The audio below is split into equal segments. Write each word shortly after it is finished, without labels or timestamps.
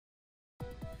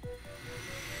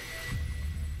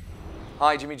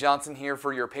Hi, Jimmy Johnson here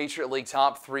for your Patriot League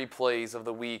top 3 plays of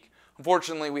the week.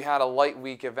 Unfortunately, we had a light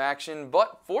week of action,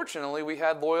 but fortunately we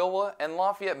had Loyola and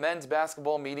Lafayette men's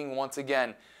basketball meeting once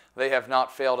again. They have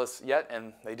not failed us yet,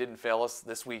 and they didn't fail us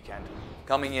this weekend.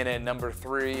 Coming in at number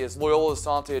 3 is Loyola's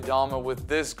Santi Adama with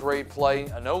this great play,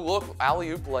 a no-look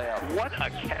alley-oop layup. What a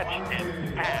catch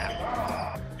and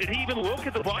pass. Did he even look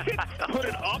at the bucket? Put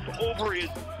it up over his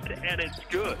head, and it's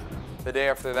good. The day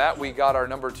after that, we got our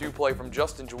number 2 play from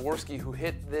Justin Jaworski, who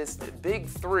hit this big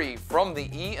 3 from the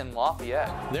E in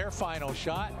Lafayette. Their final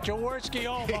shot. Jaworski,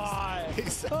 oh my!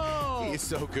 He's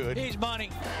so good. He's money.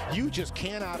 You just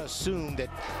cannot assume that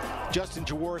Justin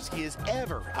Jaworski is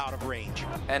ever out of range.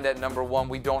 And at number 1,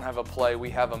 we don't have a play,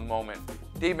 we have a moment.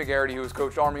 Dave McGarity, who has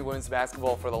coached Army women's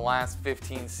basketball for the last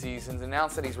 15 seasons,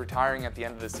 announced that he's retiring at the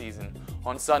end of the season.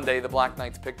 On Sunday, the Black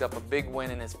Knights picked up a big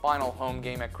win in his final home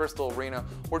game at Crystal Arena,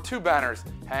 where 2 banners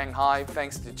hang high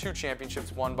thanks to 2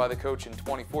 championships won by the coach in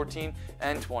 2014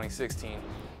 and 2016.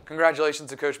 Congratulations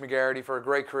to Coach McGarity for a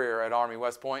great career at Army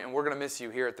West Point, and we're going to miss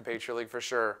you here at the Patriot League for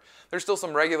sure. There's still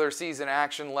some regular season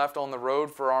action left on the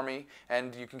road for Army,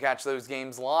 and you can catch those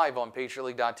games live on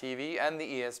patriotleague.tv and the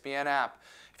ESPN app.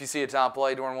 If you see a top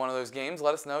play during one of those games,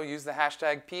 let us know. Use the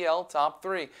hashtag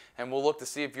PLTop3, and we'll look to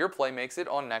see if your play makes it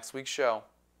on next week's show.